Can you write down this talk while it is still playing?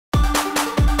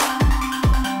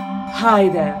Hi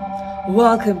there.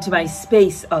 Welcome to my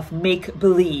space of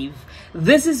make-believe.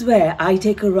 This is where I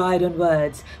take a ride on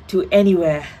words to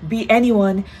anywhere, be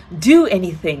anyone, do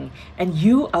anything, and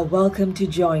you are welcome to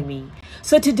join me.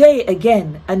 So today,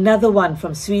 again, another one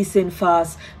from Sui Sin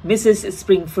Far's Mrs.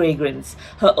 Spring Fragrance,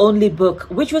 her only book,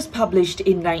 which was published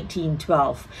in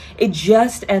 1912. It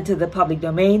just entered the public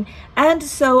domain, and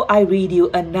so I read you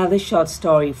another short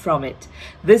story from it.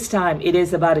 This time, it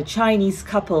is about a Chinese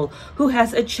couple who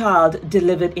has a child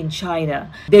delivered in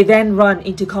China. They then run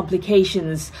into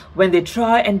complications when they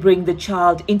try and bring the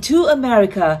child into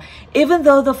America, even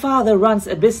though the father runs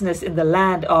a business in the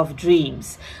land of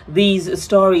dreams. These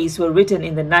stories were written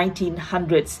in the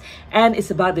 1900s and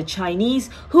it's about the Chinese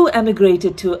who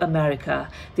emigrated to America,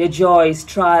 their joys,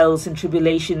 trials and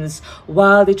tribulations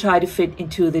while they try to fit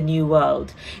into the new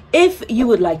world. If you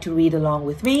would like to read along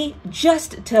with me,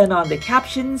 just turn on the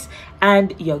captions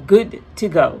and you're good to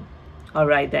go. All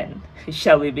right then,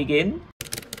 shall we begin?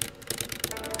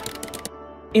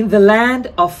 In the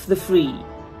Land of the Free,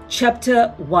 Chapter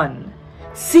 1.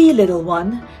 See, little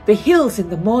one, the hills in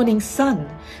the morning sun.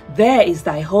 There is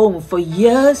thy home for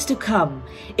years to come.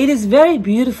 It is very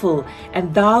beautiful,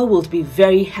 and thou wilt be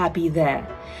very happy there.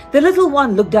 The little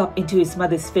one looked up into his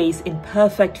mother's face in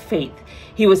perfect faith.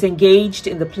 He was engaged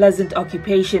in the pleasant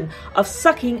occupation of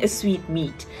sucking a sweet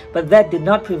meat, but that did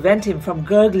not prevent him from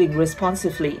gurgling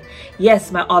responsively.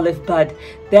 Yes, my olive bud,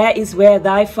 there is where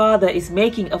thy father is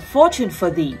making a fortune for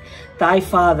thee. Thy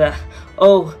father,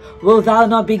 oh, wilt thou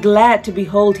not be glad to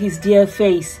behold his dear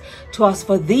face? 'Twas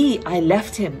for thee I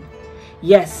left him.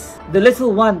 Yes, the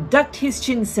little one ducked his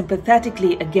chin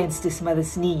sympathetically against his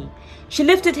mother's knee. She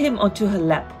lifted him onto her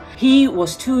lap. He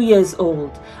was 2 years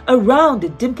old, a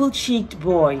round, dimple-cheeked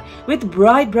boy with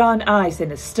bright brown eyes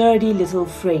and a sturdy little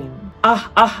frame.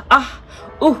 Ah, ah, ah,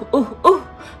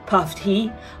 puffed he,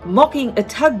 mocking a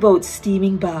tugboat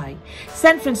steaming by.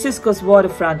 San Francisco's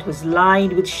waterfront was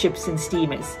lined with ships and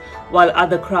steamers, while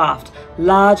other craft,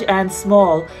 large and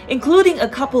small, including a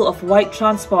couple of white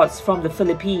transports from the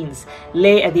Philippines,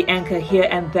 lay at the anchor here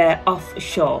and there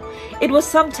offshore. It was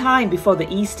some time before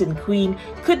the Eastern Queen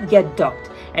could get docked,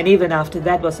 and even after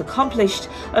that was accomplished,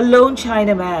 a lone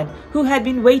Chinaman who had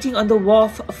been waiting on the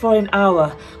wharf for an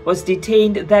hour was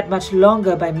detained that much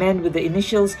longer by men with the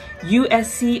initials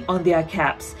USC on their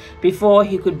caps before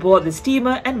he could board the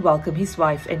steamer and welcome his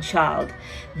wife and child.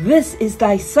 "This is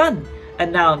thy son,"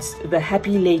 announced the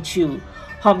happy Lei Chu.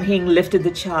 Hom Hing lifted the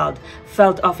child,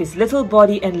 felt of his little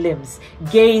body and limbs,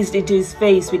 gazed into his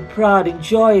face with proud and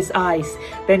joyous eyes,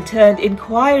 then turned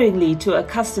inquiringly to a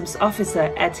customs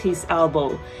officer at his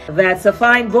elbow. "That's a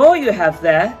fine boy you have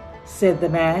there," said the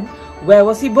man. "Where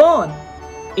was he born?"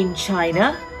 "In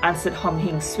China," answered Hom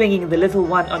Hing, swinging the little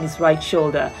one on his right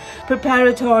shoulder,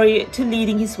 preparatory to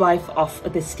leading his wife off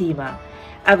the steamer.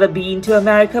 "Ever been to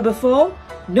America before?"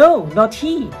 "No, not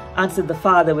he," answered the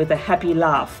father with a happy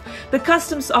laugh. The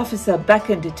customs officer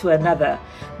beckoned to another.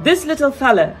 "This little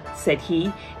fella," said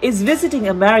he, "is visiting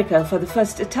America for the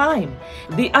first time."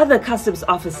 The other customs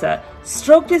officer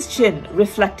stroked his chin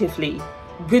reflectively.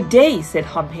 "Good day," said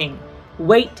Hom Hing.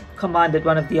 "Wait," commanded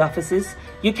one of the officers.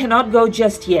 "You cannot go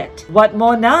just yet." "What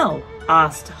more now?"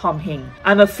 asked Hom Hing.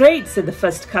 "I'm afraid," said the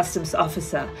first customs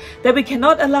officer, "that we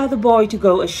cannot allow the boy to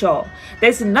go ashore.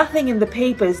 There's nothing in the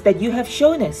papers that you have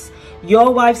shown us, your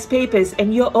wife's papers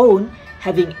and your own,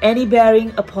 having any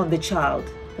bearing upon the child."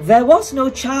 "There was no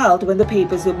child when the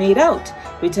papers were made out,"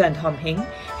 returned Hom Hing.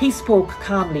 He spoke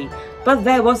calmly, but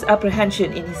there was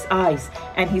apprehension in his eyes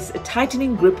and his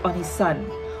tightening grip on his son.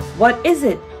 "What is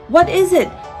it? What is it?"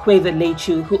 quavered Lei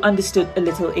Chu, who understood a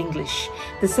little English.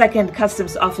 The second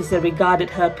customs officer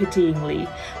regarded her pityingly.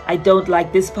 "I don't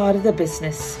like this part of the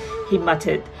business," he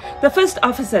muttered. The first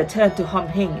officer turned to Hom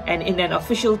Hing and in an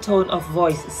official tone of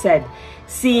voice said,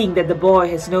 "Seeing that the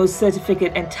boy has no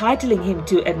certificate entitling him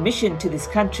to admission to this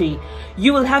country,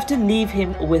 you will have to leave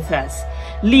him with us."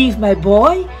 "Leave my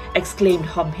boy?" exclaimed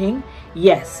Hom Hing.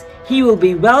 "Yes, he will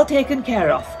be well taken care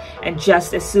of, and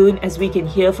just as soon as we can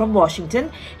hear from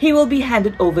Washington, he will be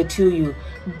handed over to you."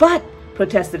 "But,"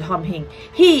 protested Hom Hing,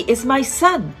 "he is my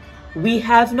son." "We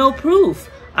have no proof,"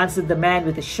 answered the man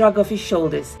with a shrug of his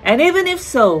shoulders. "And even if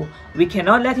so, we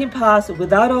cannot let him pass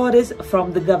without orders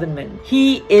from the government."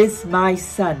 "He is my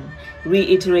son,"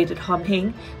 reiterated Hom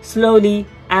Hing, slowly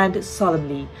and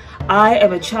solemnly. "I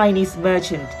am a Chinese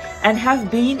merchant and have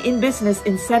been in business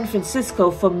in San Francisco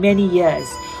for many years.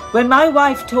 When my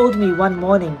wife told me one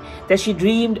morning that she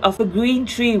dreamed of a green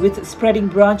tree with spreading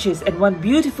branches and one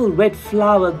beautiful red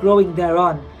flower growing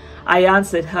thereon, I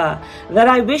answered her that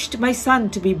I wished my son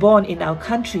to be born in our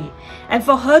country, and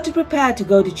for her to prepare to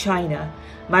go to China.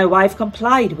 My wife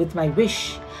complied with my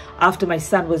wish. After my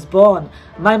son was born,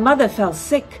 my mother fell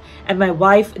sick, and my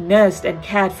wife nursed and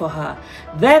cared for her.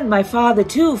 Then my father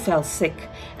too fell sick,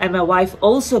 and my wife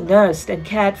also nursed and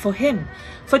cared for him.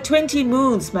 For 20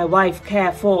 moons my wife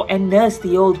cared for and nursed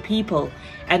the old people,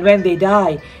 and when they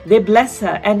die, they bless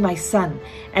her and my son,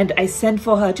 and I sent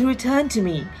for her to return to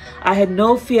me. I had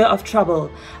no fear of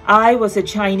trouble. I was a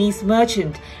Chinese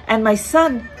merchant, and my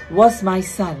son was my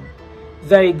son.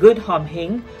 Very good, Hom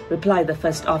Hing, replied the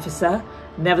first officer.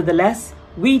 Nevertheless,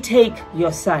 we take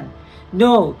your son.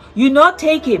 No, you not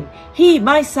take him. He,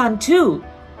 my son too.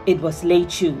 It was Lei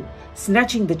Chu.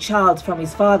 Snatching the child from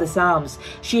his father's arms,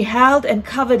 she held and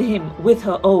covered him with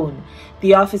her own.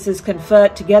 The officers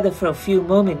conferred together for a few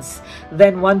moments.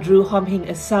 Then one drew Hom Hing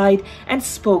aside and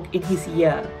spoke in his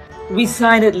ear.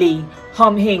 Resignedly,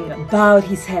 Hom Hing bowed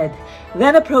his head,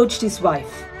 then approached his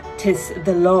wife. "'Tis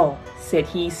the law," said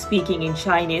he, speaking in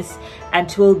Chinese, "and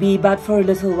 'twill be but for a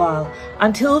little while,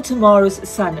 until tomorrow's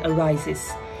sun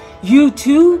arises." "You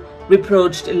too?"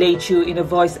 reproached Lei Chu in a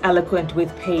voice eloquent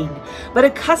with pain. But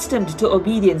accustomed to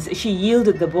obedience, she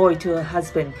yielded the boy to her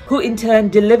husband, who in turn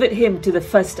delivered him to the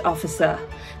first officer.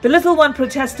 The little one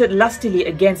protested lustily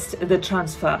against the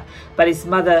transfer, but his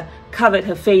mother covered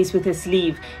her face with her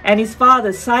sleeve, and his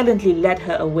father silently led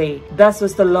her away. Thus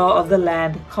was the law of the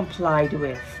land complied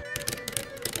with.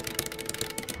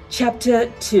 Chapter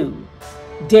 2.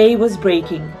 Day was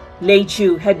breaking. Lei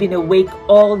Chu had been awake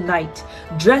all night,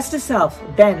 dressed herself,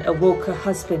 then awoke her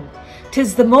husband.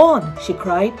 "'Tis the morn," she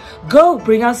cried. "Go,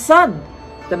 bring our son."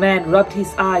 The man rubbed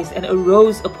his eyes and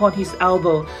arose upon his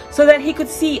elbow so that he could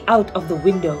see out of the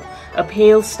window. A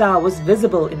pale star was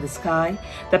visible in the sky.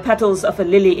 The petals of a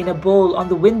lily in a bowl on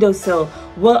the windowsill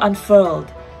were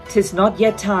unfurled. "'Tis not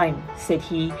yet time," said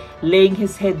he, laying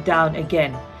his head down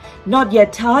again. "Not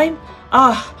yet time?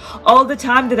 Ah, all the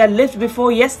time that I lived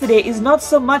before yesterday is not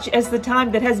so much as the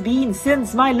time that has been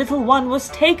since my little one was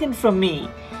taken from me."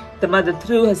 The mother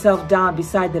threw herself down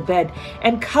beside the bed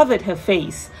and covered her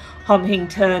face. Hom Hing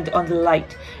turned on the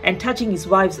light, and touching his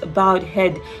wife's bowed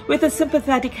head with a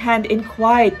sympathetic hand,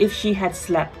 inquired if she had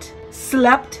slept.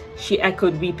 "Slept?" she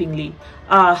echoed weepingly.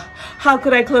 "Ah, how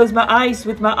could I close my eyes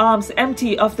with my arms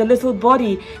empty of the little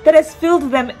body that has filled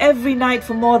them every night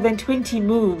for more than 20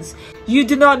 moons? You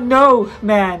do not know,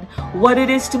 man, what it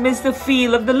is to miss the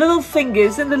feel of the little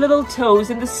fingers and the little toes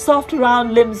and the soft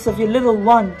round limbs of your little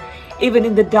one. Even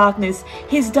in the darkness,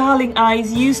 his darling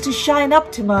eyes used to shine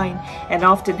up to mine, and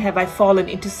often have I fallen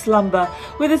into slumber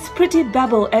with his pretty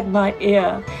babble at my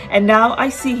ear. And now I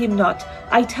see him not,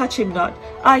 I touch him not,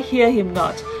 I hear him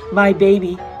not. My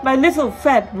baby, my little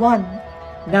fat one."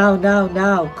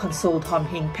 Now, consoled Hom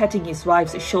Hing, patting his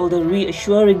wife's shoulder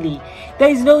reassuringly. "There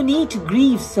is no need to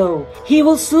grieve so. He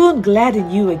will soon gladden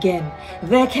you again.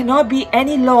 There cannot be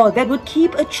any law that would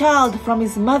keep a child from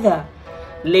his mother."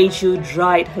 Lei Chu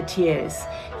dried her tears.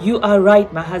 "You are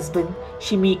right, my husband,"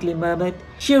 she meekly murmured.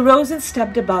 She arose and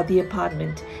stepped about the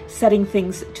apartment, setting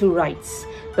things to rights.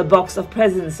 The box of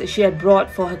presents she had brought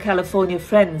for her California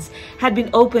friends had been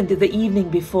opened the evening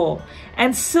before,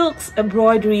 and silks,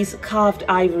 embroideries, carved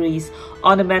ivories,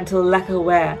 ornamental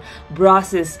lacquerware,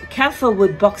 brasses, camphor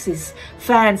wood boxes,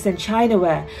 fans, and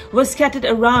chinaware were scattered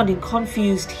around in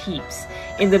confused heaps.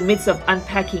 In the midst of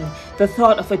unpacking, the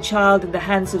thought of a child in the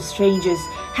hands of strangers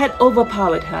had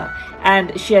overpowered her,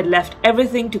 and she had left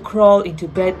everything to crawl into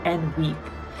bed and weep.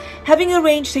 Having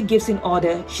arranged her gifts in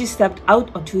order, she stepped out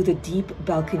onto the deep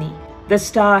balcony. The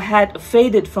star had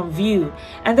faded from view,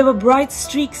 and there were bright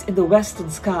streaks in the western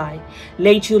sky.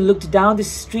 Lei Chu looked down the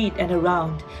street and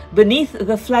around. Beneath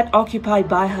the flat occupied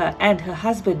by her and her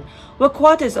husband were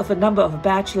quarters of a number of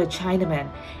bachelor Chinamen,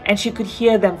 and she could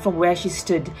hear them from where she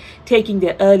stood, taking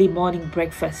their early morning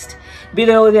breakfast.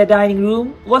 Below their dining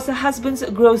room was her husband's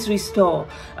grocery store.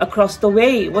 Across the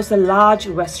way was a large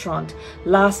restaurant.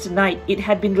 Last night it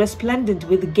had been resplendent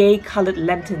with gay-colored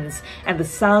lanterns and the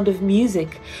sound of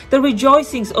music. The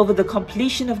rejoicings over the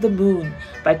completion of the moon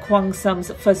by Kwang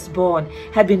Sam's firstborn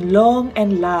had been long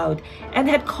and loud, and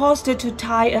had caused her to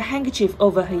tie a handkerchief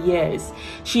over her ears.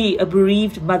 She, a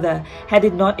bereaved mother, had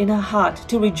it not in her heart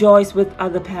to rejoice with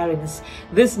other parents.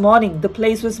 This morning the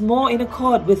place was more in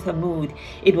accord with her mood.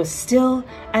 It was still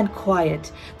and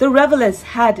quiet. The revellers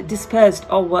had dispersed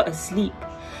or were asleep.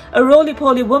 A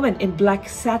roly-poly woman in black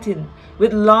satin,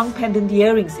 with long pendant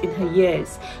earrings in her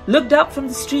ears, looked up from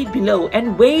the street below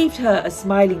and waved her a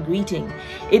smiling greeting.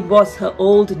 It was her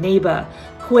old neighbor,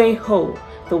 Kwe Ho,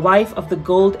 the wife of the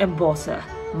gold embosser.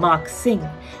 Mark Singh.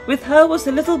 With her was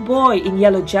a little boy in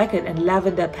yellow jacket and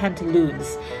lavender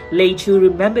pantaloons. Lei Chu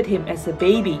remembered him as a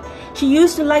baby. She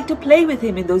used to like to play with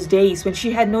him in those days when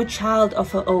she had no child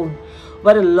of her own.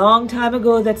 What a long time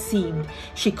ago that seemed.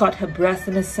 She caught her breath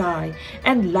in a sigh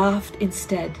and laughed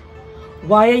instead.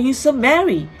 "Why are you so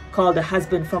merry?" called the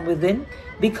husband from within.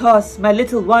 "Because my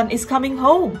little one is coming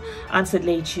home," answered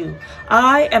Lei Chu.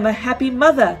 "I am a happy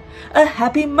mother, a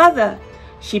happy mother."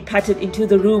 She pattered into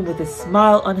the room with a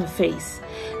smile on her face.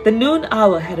 The noon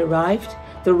hour had arrived.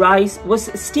 The rice was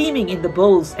steaming in the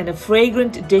bowls and a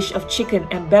fragrant dish of chicken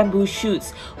and bamboo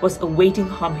shoots was awaiting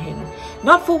Hom Hing.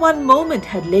 Not for one moment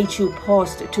had Lei Chu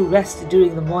paused to rest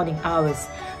during the morning hours.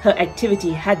 Her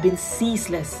activity had been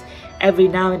ceaseless. Every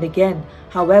now and again,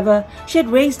 however, she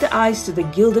had raised her eyes to the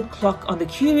gilded clock on the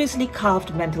curiously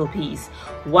carved mantelpiece.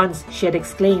 Once she had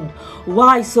exclaimed,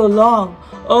 "Why so long?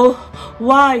 Oh,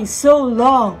 why so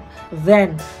long?"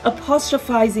 Then,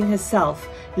 apostrophizing herself,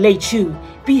 "Lei Chu,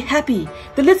 be happy.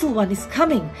 The little one is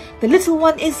coming. The little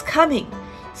one is coming."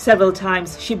 Several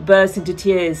times she burst into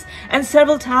tears, and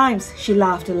several times she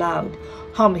laughed aloud.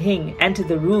 Hom Hing entered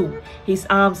the room. His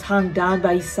arms hung down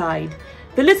by his side.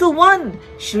 "The little one!"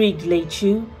 shrieked Lei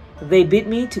Chu. "They bid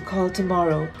me to call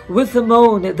tomorrow." With a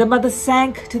moan, the mother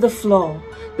sank to the floor.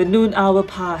 The noon hour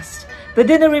passed. The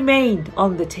dinner remained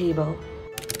on the table.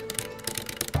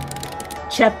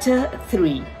 Chapter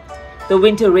 3. The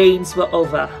winter rains were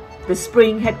over. The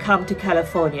spring had come to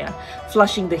California,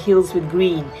 flushing the hills with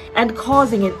green and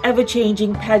causing an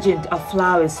ever-changing pageant of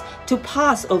flowers to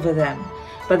pass over them.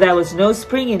 But there was no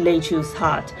spring in Lei Chu's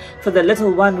heart, for the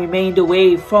little one remained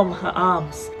away from her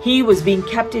arms. He was being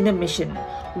kept in a mission.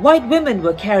 White women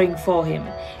were caring for him,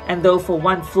 and though for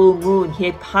one full moon he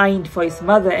had pined for his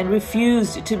mother and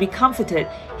refused to be comforted,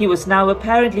 he was now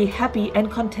apparently happy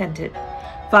and contented.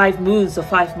 5 moons or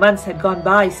 5 months had gone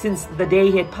by since the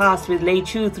day he had passed with Lei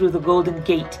Chu through the Golden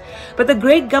Gate, but the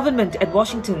great government at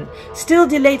Washington still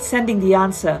delayed sending the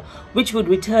answer, which would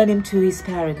return him to his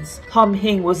parents. Hom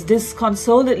Hing was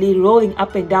disconsolately rolling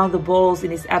up and down the balls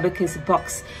in his abacus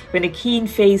box when a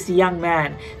keen-faced young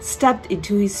man stepped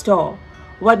into his store.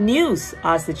 "What news?"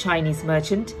 asked the Chinese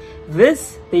merchant.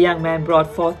 "This," the young man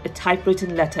brought forth a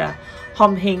typewritten letter.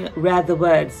 Hom Hing read the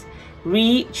words,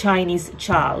 "Re Chinese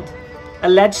child.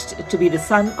 Alleged to be the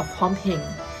son of Hom Hing,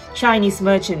 Chinese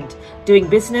merchant, doing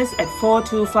business at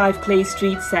 425 Clay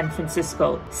Street, San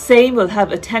Francisco. Same will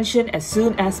have attention as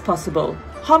soon as possible."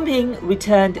 Hom Hing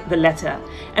returned the letter,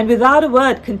 and without a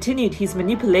word continued his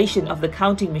manipulation of the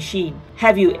counting machine.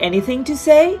 "Have you anything to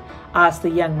say?" asked the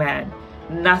young man.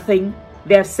 "Nothing.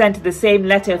 They have sent the same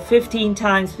letter 15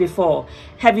 times before.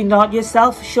 Have you not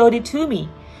yourself showed it to me?"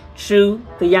 "True."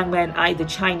 The young man eyed the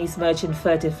Chinese merchant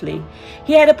furtively.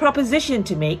 He had a proposition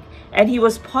to make, and he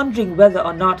was pondering whether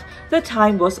or not the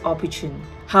time was opportune.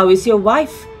 "How is your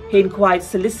wife?" he inquired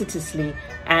solicitously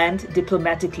and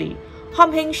diplomatically.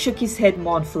 Hom Hing shook his head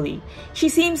mournfully. "She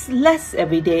seems less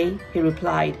every day," he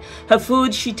replied. "Her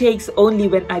food she takes only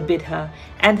when I bid her,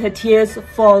 and her tears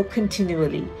fall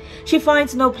continually. She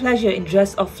finds no pleasure in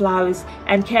dress or flowers,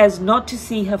 and cares not to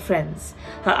see her friends.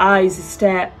 Her eyes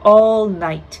stare all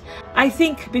night. I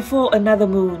think before another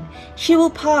moon she will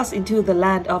pass into the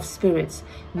land of spirits."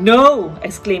 "No!"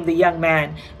 exclaimed the young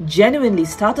man, genuinely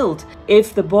startled.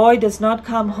 "If the boy does not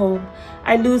come home,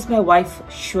 I lose my wife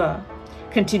sure,"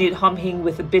 continued Hom Hing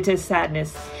with bitter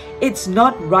sadness. "It's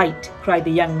not right," cried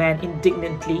the young man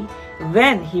indignantly.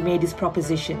 Then he made his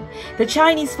proposition. The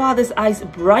Chinese father's eyes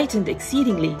brightened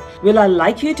exceedingly. "Will I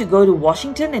like you to go to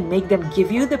Washington and make them give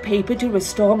you the paper to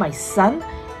restore my son?"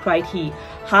 cried he.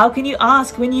 "How can you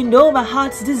ask when you know my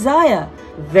heart's desire?"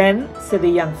 "Then," said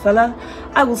the young fella,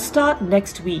 "I will start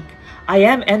next week. I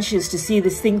am anxious to see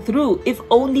this thing through, if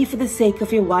only for the sake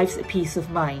of your wife's peace of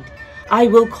mind. I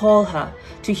will call her.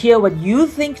 To hear what you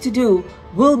think to do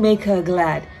will make her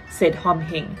glad," said Hom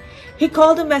Hing. He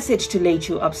called a message to Lei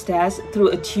Chu upstairs through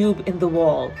a tube in the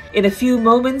wall. In a few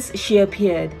moments she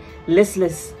appeared,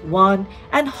 listless, wan,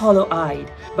 and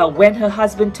hollow-eyed. But when her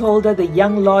husband told her the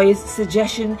young lawyer's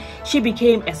suggestion, she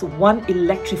became as one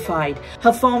electrified.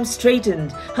 Her form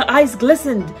straightened, her eyes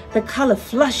glistened, the color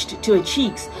flushed to her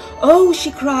cheeks. "Oh,"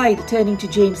 she cried, turning to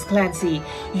James Clancy,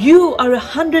 "you are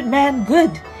 100-man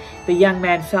good." The young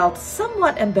man felt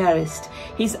somewhat embarrassed.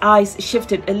 His eyes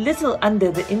shifted a little under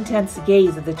the intense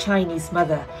gaze of the Chinese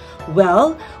mother.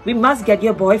 "Well, we must get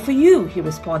your boy for you," he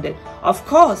responded. "Of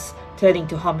course," turning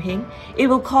to Hom Hing, "it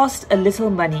will cost a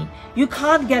little money. You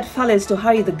can't get fellas to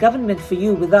hurry the government for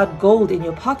you without gold in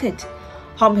your pocket."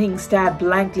 Hom Hing stared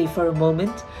blankly for a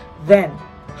moment. Then,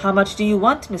 "How much do you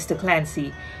want, Mr.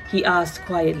 Clancy?" he asked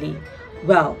quietly.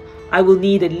 "Well, I will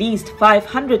need at least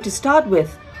 500 to start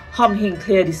with. Hom Hing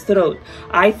cleared his throat.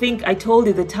 I think I told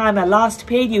you the time I last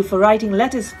paid you for writing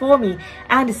letters for me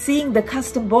and seeing the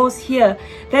custom boss here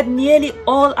that nearly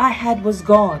all I had was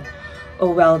gone.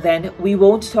 Oh well then, we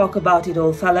won't talk about it,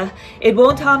 old fella. It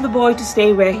won't harm the boy to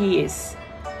stay where he is.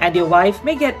 And your wife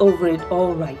may get over it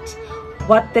all right.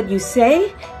 What that you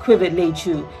say? Quivered Lei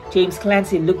Chu. James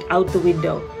Clancy looked out the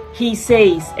window. He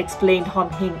says, explained Hom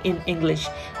Hing in English,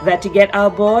 that to get our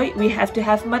boy, we have to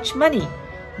have much money.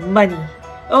 Money.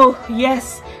 Oh,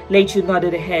 yes, Lei Chu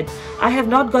nodded her head. I have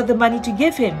not got the money to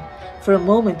give him. For a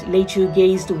moment, Lei Chu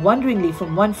gazed wonderingly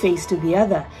from one face to the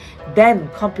other. Then,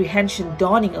 comprehension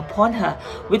dawning upon her,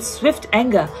 with swift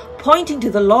anger, pointing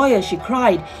to the lawyer, she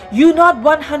cried, You not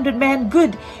 100 man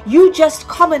good, you just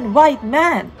common white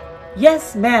man.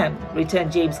 Yes, ma'am,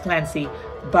 returned James Clancy,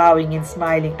 bowing and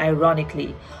smiling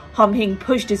ironically. Hom Hing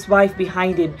pushed his wife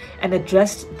behind him and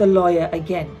addressed the lawyer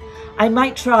again. I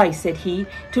might try, said he,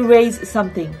 to raise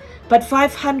something, but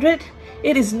 500?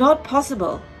 It is not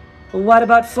possible. What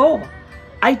about 4?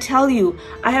 I tell you,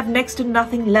 I have next to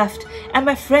nothing left, and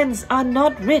my friends are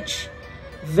not rich.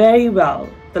 Very well.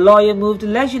 The lawyer moved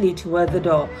leisurely toward the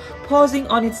door, pausing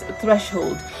on its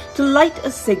threshold to light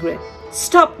a cigarette.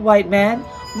 Stop, white man!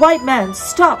 White man,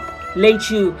 stop! Lei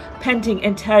Chu, panting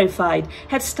and terrified,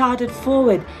 had started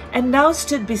forward and now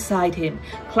stood beside him,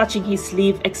 clutching his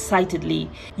sleeve excitedly.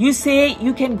 You say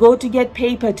you can go to get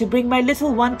paper to bring my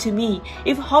little one to me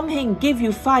if Hom Hing give you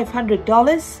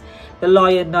 $500? The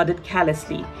lawyer nodded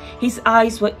callously. His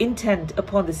eyes were intent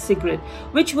upon the cigarette,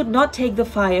 which would not take the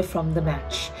fire from the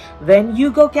match. Then you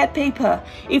go get paper.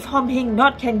 If Hom Hing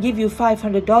not can give you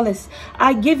 $500,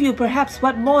 I give you perhaps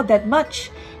what more that much.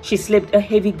 She slipped a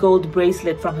heavy gold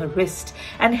bracelet from her wrist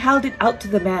and held it out to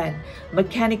the man.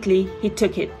 Mechanically, he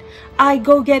took it. I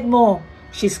go get more.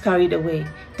 She scurried away,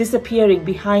 disappearing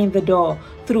behind the door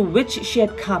through which she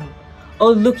had come.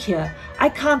 Oh, look here, I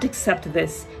can't accept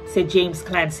this, said James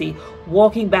Clancy,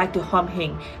 walking back to Hom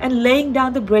Hing and laying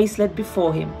down the bracelet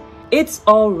before him. It's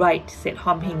all right, said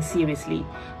Hom Hing seriously.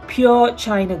 Pure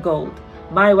China gold.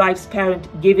 My wife's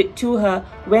parent gave it to her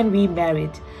when we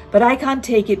married. But I can't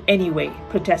take it anyway,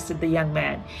 protested the young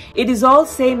man. It is all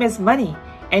same as money,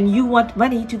 and you want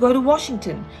money to go to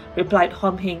Washington, replied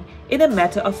Hom Hing in a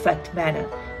matter-of-fact manner.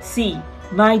 See,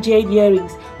 my jade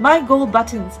earrings, my gold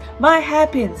buttons, my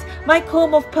hairpins, my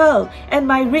comb of pearl, and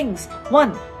my rings.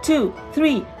 1, 2,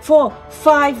 3, 4,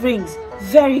 5 rings.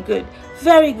 Very good,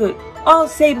 very good. All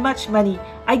save much money.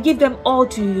 I give them all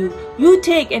to you. You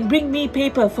take and bring me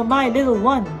paper for my little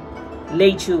one.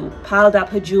 Lei Chu piled up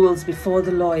her jewels before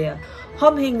the lawyer.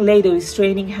 Hom Hing laid a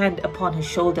restraining hand upon her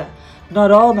shoulder.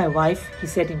 Not all, my wife, he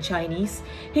said in Chinese.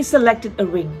 He selected a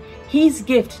ring, his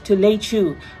gift to Lei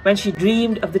Chu when she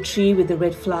dreamed of the tree with the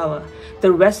red flower.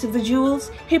 The rest of the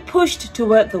jewels he pushed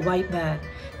toward the white man.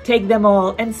 Take them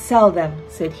all and sell them,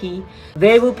 said he.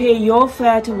 They will pay your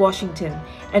fare to Washington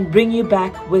and bring you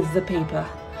back with the paper.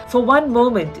 For one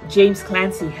moment, James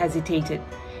Clancy hesitated.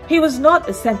 He was not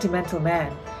a sentimental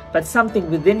man, but something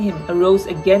within him arose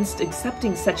against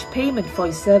accepting such payment for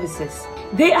his services.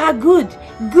 They are good,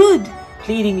 good,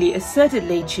 pleadingly asserted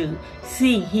Lei Chu,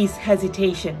 seeing his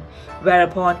hesitation,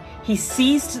 whereupon he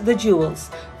seized the jewels,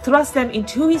 thrust them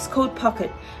into his coat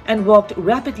pocket, and walked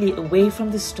rapidly away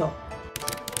from the store.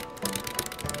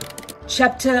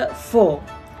 Chapter 4.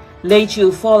 Lei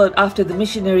Chu followed after the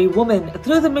missionary woman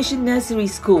through the mission nursery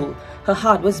school. Her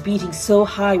heart was beating so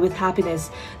high with happiness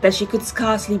that she could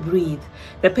scarcely breathe.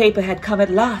 The paper had come at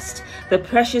last, the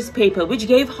precious paper which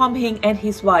gave Hom Hing and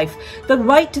his wife the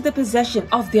right to the possession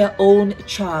of their own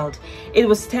child. It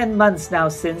was 10 months now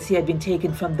since he had been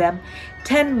taken from them,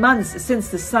 10 months since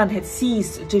the sun had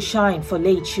ceased to shine for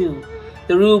Lei Chu.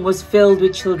 The room was filled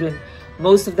with children,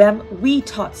 most of them wee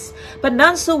tots, but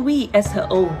none so wee as her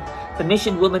own. The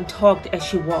mission woman talked as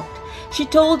she walked. She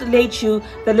told Lei Chu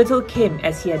that little Kim,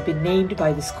 as he had been named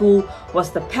by the school,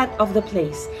 was the pet of the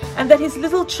place, and that his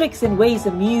little tricks and ways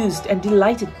amused and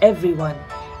delighted everyone.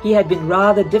 He had been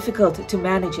rather difficult to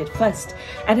manage at first,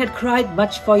 and had cried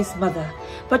much for his mother.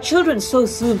 But children so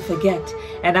soon forget,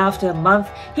 and after a month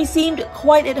he seemed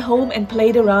quite at home and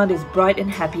played around as bright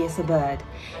and happy as a bird.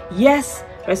 Yes,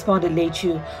 responded Lei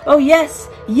Chu. Oh yes,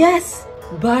 yes.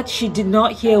 But she did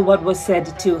not hear what was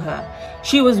said to her.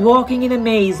 She was walking in a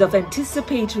maze of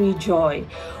anticipatory joy.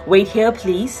 Wait here,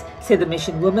 please, said the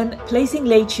mission woman, placing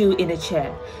Lei Chu in a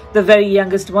chair. The very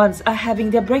youngest ones are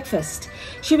having their breakfast.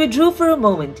 She withdrew for a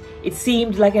moment. It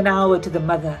seemed like an hour to the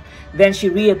mother. Then she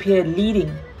reappeared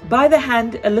leading By the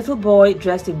hand, a little boy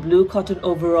dressed in blue cotton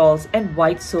overalls and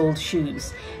white-soled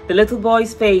shoes. The little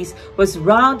boy's face was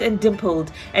round and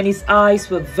dimpled, and his eyes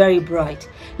were very bright.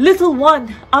 "Little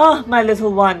one, ah, my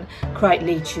little one," cried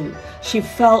Lei Chu. She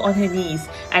fell on her knees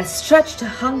and stretched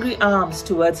her hungry arms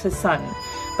towards her son.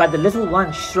 But the little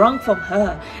one shrunk from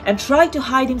her and tried to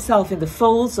hide himself in the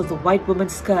folds of the white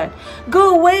woman's skirt. "Go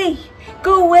away!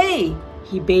 Go away!"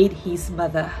 he bade his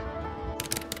mother.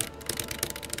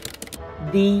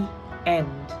 The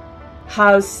end.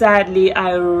 How sadly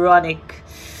ironic.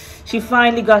 She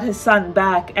finally got her son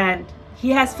back and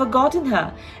he has forgotten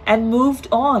her and moved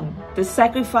on. The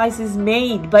sacrifice is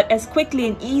made, but as quickly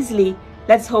and easily.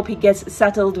 Let's hope he gets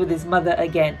settled with his mother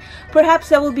again. Perhaps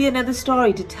there will be another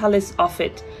story to tell us of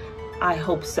it. I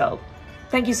hope so.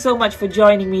 Thank you so much for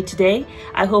joining me today.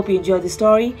 I hope you enjoyed the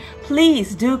story.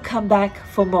 Please do come back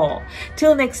for more.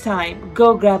 Till next time,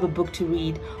 go grab a book to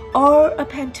read or a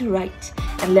pen to write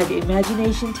and let your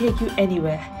imagination take you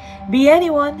anywhere. Be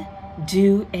anyone,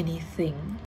 do anything.